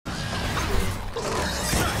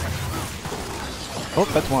Oh,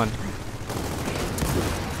 that's one.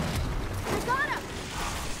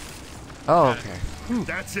 Oh, okay. Ooh.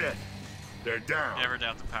 That's it. They're down. Never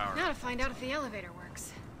doubt the power. Now to find out if the elevator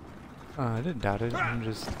works. I didn't doubt it. I'm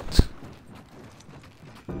just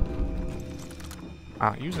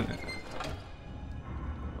using it.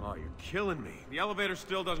 Oh, you're killing me. The elevator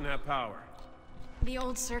still doesn't have power. The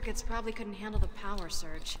old circuits probably couldn't handle the power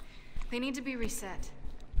surge. They need to be reset.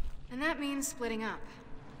 And that means splitting up.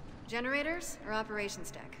 Generators or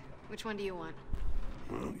operations deck? Which one do you want?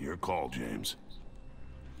 Well, your call, James.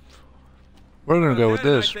 We're gonna go with Dad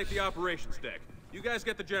and I this. take the operations deck. You guys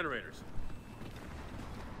get the generators.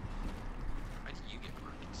 Why do you get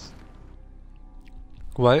markets?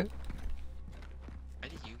 What? Why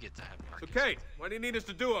do you get to have So, markets? Kate, what do you need us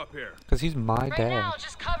to do up here? Because he's my Right dad. now,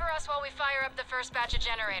 just cover us while we fire up the first batch of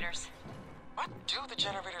generators. What do the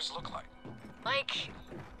generators look like? Like,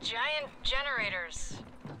 giant generators.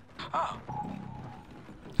 Oh.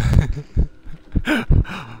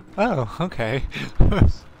 Oh, okay.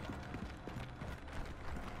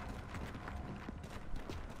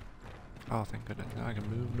 Oh, thank goodness. Now I can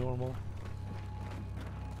move normal.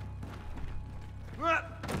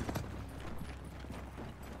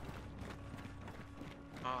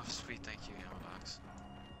 Oh, sweet, thank you, ammo box.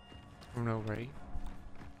 No rate.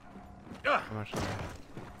 How much did I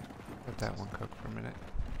let that one cook for a minute?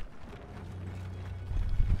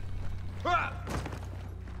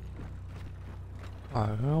 Oh,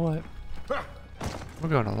 you know what? We're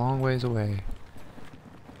going a long ways away.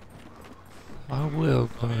 I will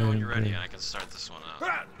go Let me know when you're ahead ready and and I can start this one up.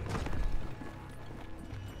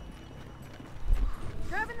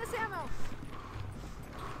 Grabbing this ammo.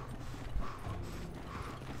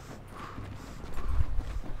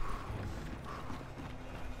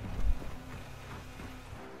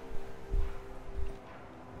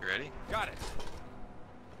 You ready? Got it.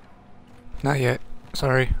 Not yet.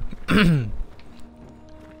 Sorry.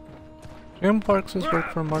 Jim Parks has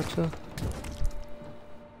worked for Marxa.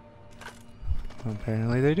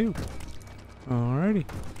 Apparently they do. Alrighty.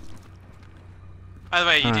 By the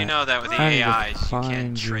way, you do Alright. know that with the I need to AIs, you find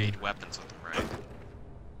can't you. trade weapons with them, right?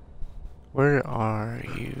 Where are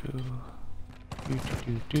you?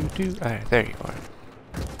 Alright, there you are.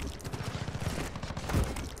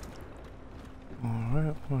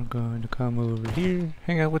 Alright, we're going to come over here,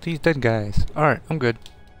 hang out with these dead guys. Alright, I'm good.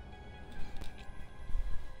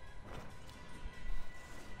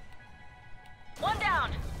 One down.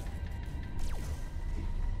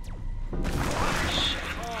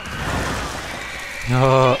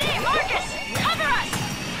 No. Hey, Marcus, cover us.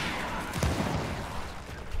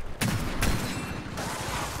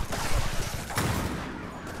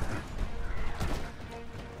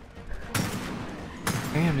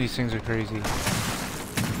 Damn, these things are crazy. Shoot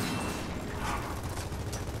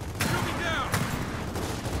me down.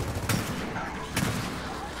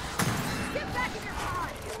 Get back in your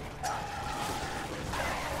pod.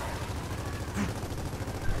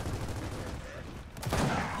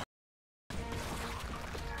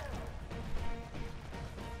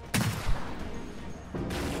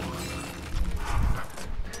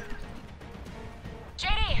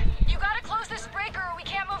 JD, you gotta close this breaker or we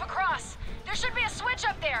can't move across. There should be a switch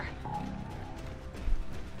up there.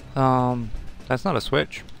 That's not a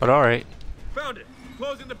switch, but alright. Found it.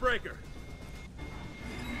 Closing the breaker.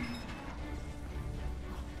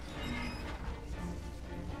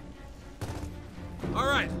 All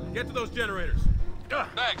right, get to those generators.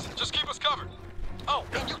 Thanks. Just keep us covered. Oh,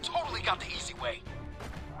 and you totally got the easy way.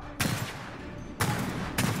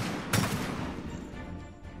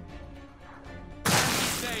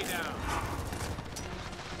 Stay down.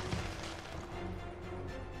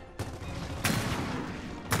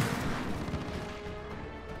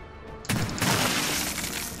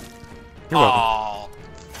 You're welcome. Oh,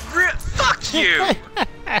 fuck you!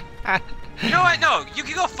 You know what? No, you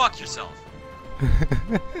can go fuck yourself.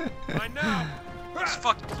 Right now. Just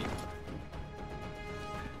fuck you.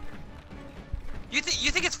 You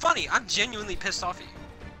think it's funny? I'm genuinely pissed off at you.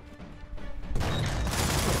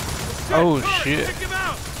 Oh Hurry, shit. Take him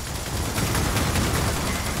out.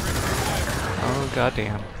 Oh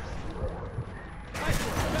goddamn.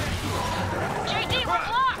 JD, we're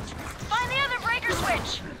blocked. Find the other breaker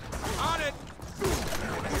switch. On it.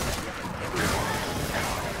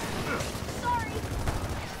 Sorry.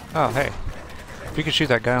 Oh hey. If you could shoot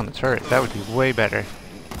that guy on the turret, that would be way better.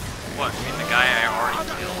 What? You mean the guy I already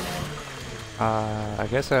killed? I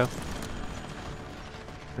guess so.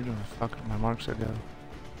 Where do the fuck my marks go?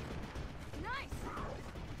 Nice.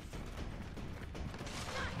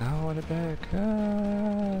 No, I want it back.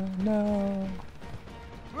 No.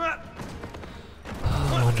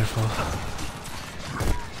 Oh, wonderful.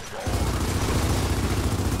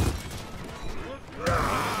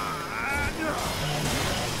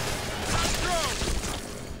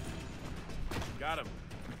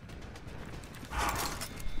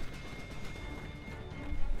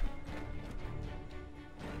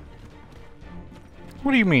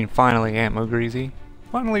 What do you mean, finally, ammo greasy?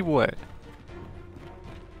 Finally what?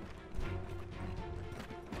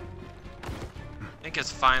 I think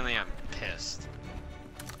it's finally I'm pissed.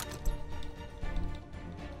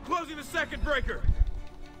 Closing the second breaker.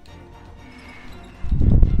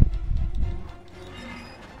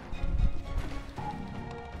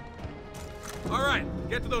 All right,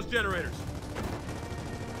 get to those generators.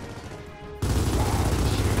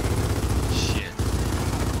 Shit.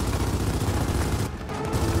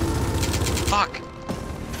 Fuck.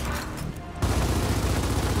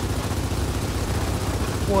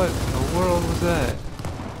 What in the world was that?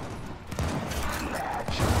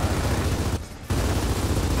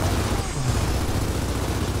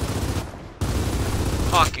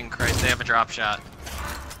 Fucking Christ, they have a drop shot.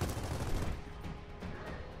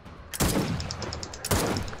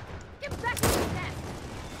 Get back to the nest.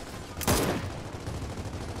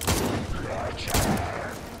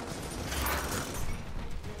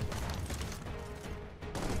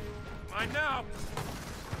 Mine now.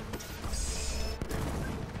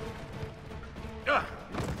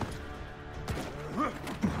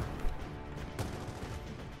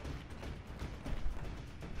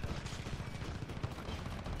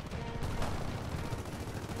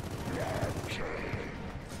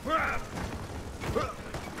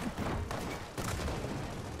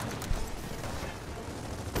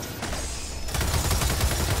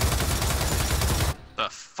 The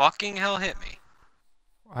fucking hell hit me?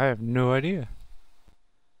 I have no idea.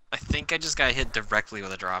 I think I just got hit directly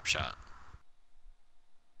with a drop shot.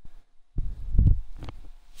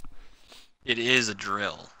 It is a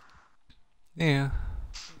drill. Yeah.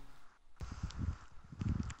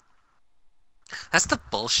 That's the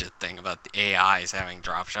bullshit thing about the AIs having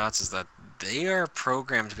drop shots, is that they are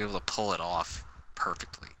programmed to be able to pull it off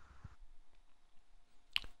perfectly.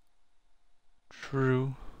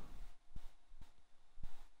 True.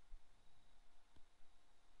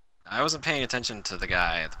 I wasn't paying attention to the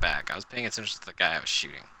guy at the back. I was paying attention to the guy I was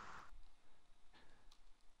shooting.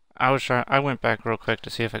 I went back real quick to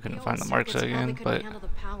see if I couldn't find the marks again, but... Handle the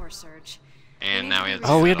power surge. And now we have to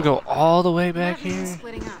Oh, we had to settle. go all the way back That means here?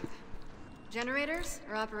 splitting up. Generators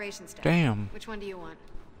or operations deck? Damn. Which one do you want?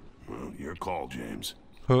 Well, your call, James.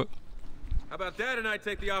 Huh. How about Dad and I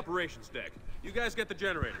take the operations deck? You guys get the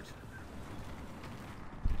generators.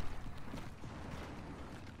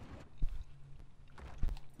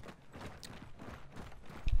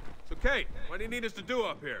 So, Kate, what do you need us to do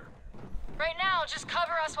up here? Right now, just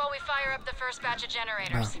cover us while we fire up the first batch of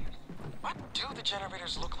generators. What do the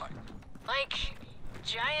generators look like? Like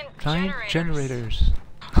giant Generators.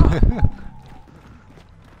 Ah!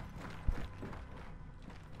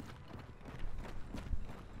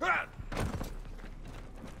 Ah!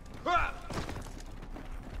 Ah!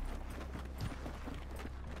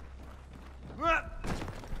 Ah!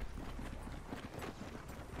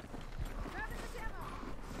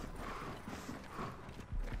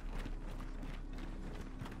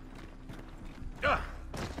 Ah!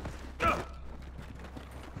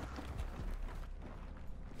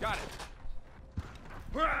 Got it.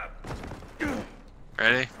 Ah!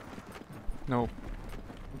 Ready? Nope.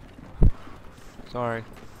 Sorry.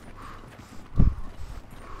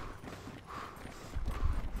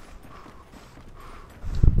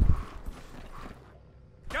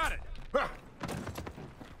 Got it. Ah!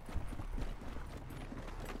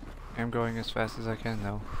 I'm going as fast as I can,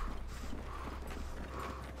 though.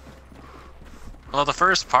 Well, the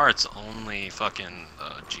first part's only fucking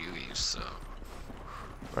Jewies, so...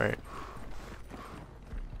 Right.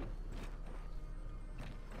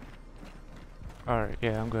 Alright,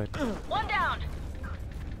 yeah, I'm good. One down.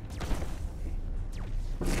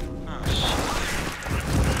 Oh, shit.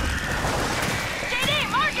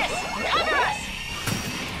 JD, Marcus, cover us.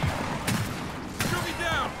 Shoot me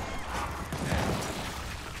down.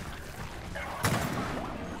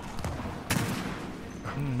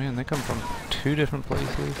 Oh man, they come from two different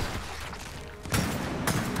places.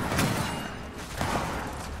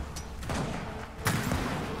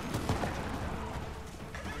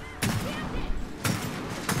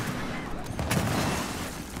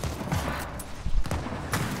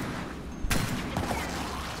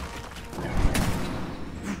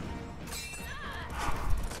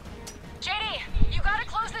 JD, you gotta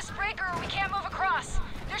close this breaker or we can't move across.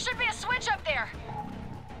 There should be a switch up there.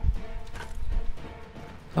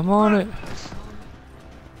 I'm on it.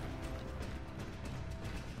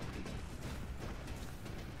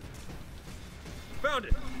 Found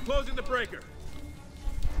it. Closing the breaker.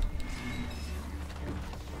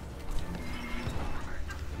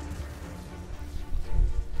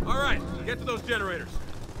 All right, get to those generators.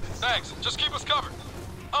 Thanks. Just keep us covered.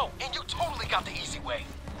 Oh, Oh, and you totally got the easy way.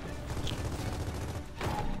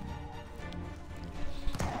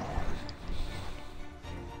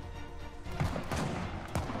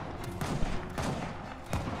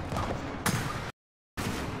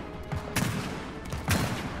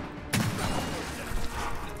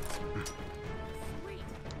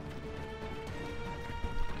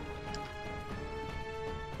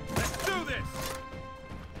 Let's do this!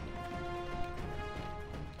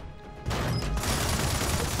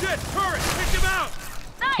 Shit, turret! Take him out!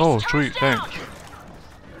 Nice, Oh, turret's sweet, down. thanks.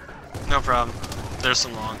 No problem. There's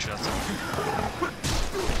some long shots.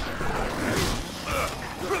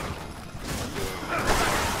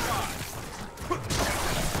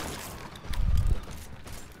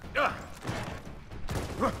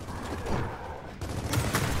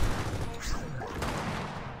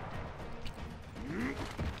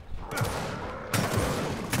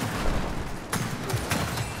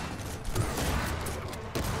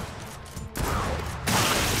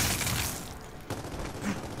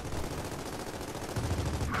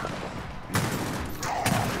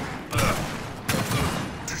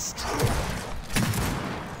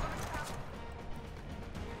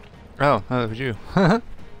 Oh, that was you.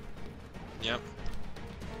 Yep.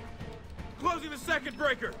 Closing the second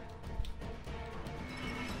breaker!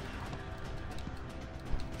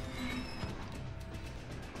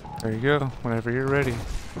 There you go. Whenever you're ready.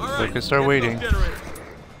 All So right, we can start get waiting. those generators.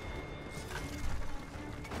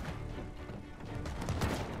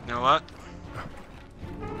 You know what?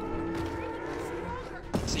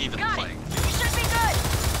 It's even Got it. playing. You should be good.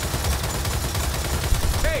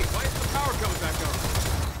 Hey, why is the power coming back on?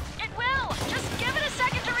 It will. Just give it a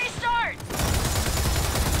second to restart.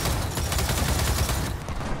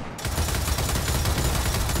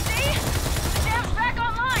 See? The dam's back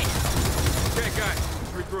online. Okay, guys,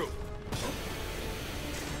 let's regroup.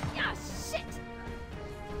 Yeah, shit.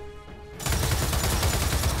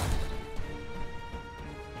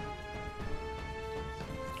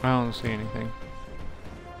 I don't see anything.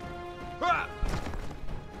 Ah!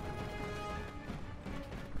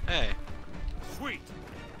 Hey. Sweet.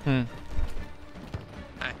 Hmm.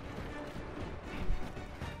 Hey.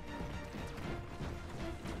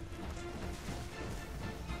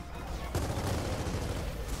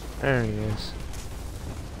 There he is.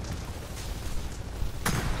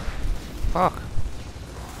 Fuck.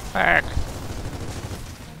 Back.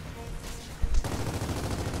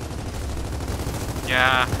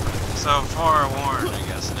 Yeah. So forewarned, I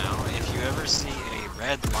guess now. If you ever see a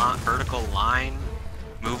red vertical line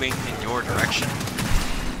moving in your direction,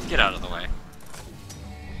 get out of the way.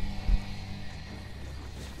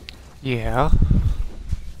 Yeah.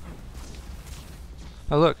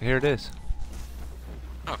 Oh look, here it is.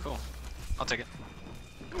 Oh, cool. I'll take it.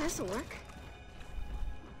 This'll work.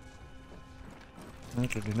 I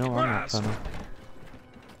already know I'm not gonna.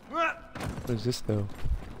 Ah! What is this though?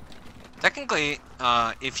 Technically,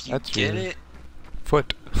 if you That's get your it,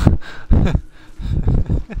 foot.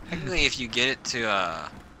 technically if you get it to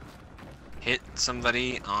hit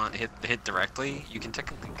somebody on hit directly, you can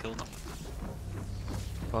technically kill them.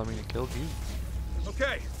 Well, I mean, it killed you.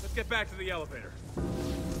 Okay, let's get back to the elevator.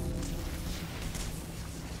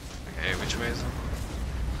 Okay, which way is it?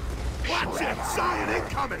 Watch it, Zion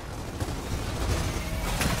incoming!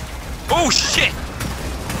 Oh shit!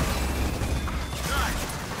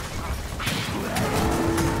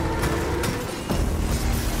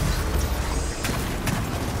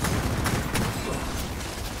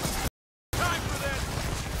 Time for this!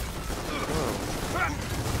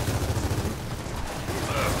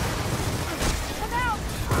 Come out.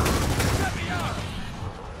 Let me out!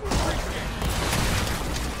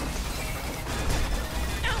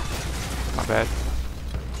 My bad.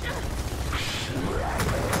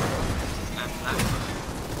 And that.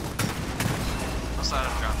 Outside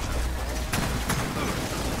of drop shot.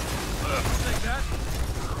 Take that.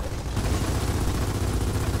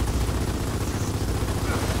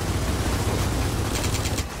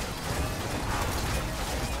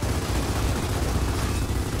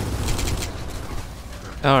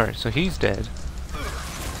 Alright, so he's dead.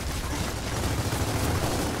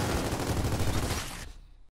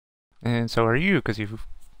 And so are you, because you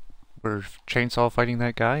were chainsaw fighting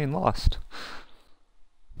that guy and lost.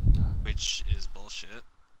 Which is bullshit.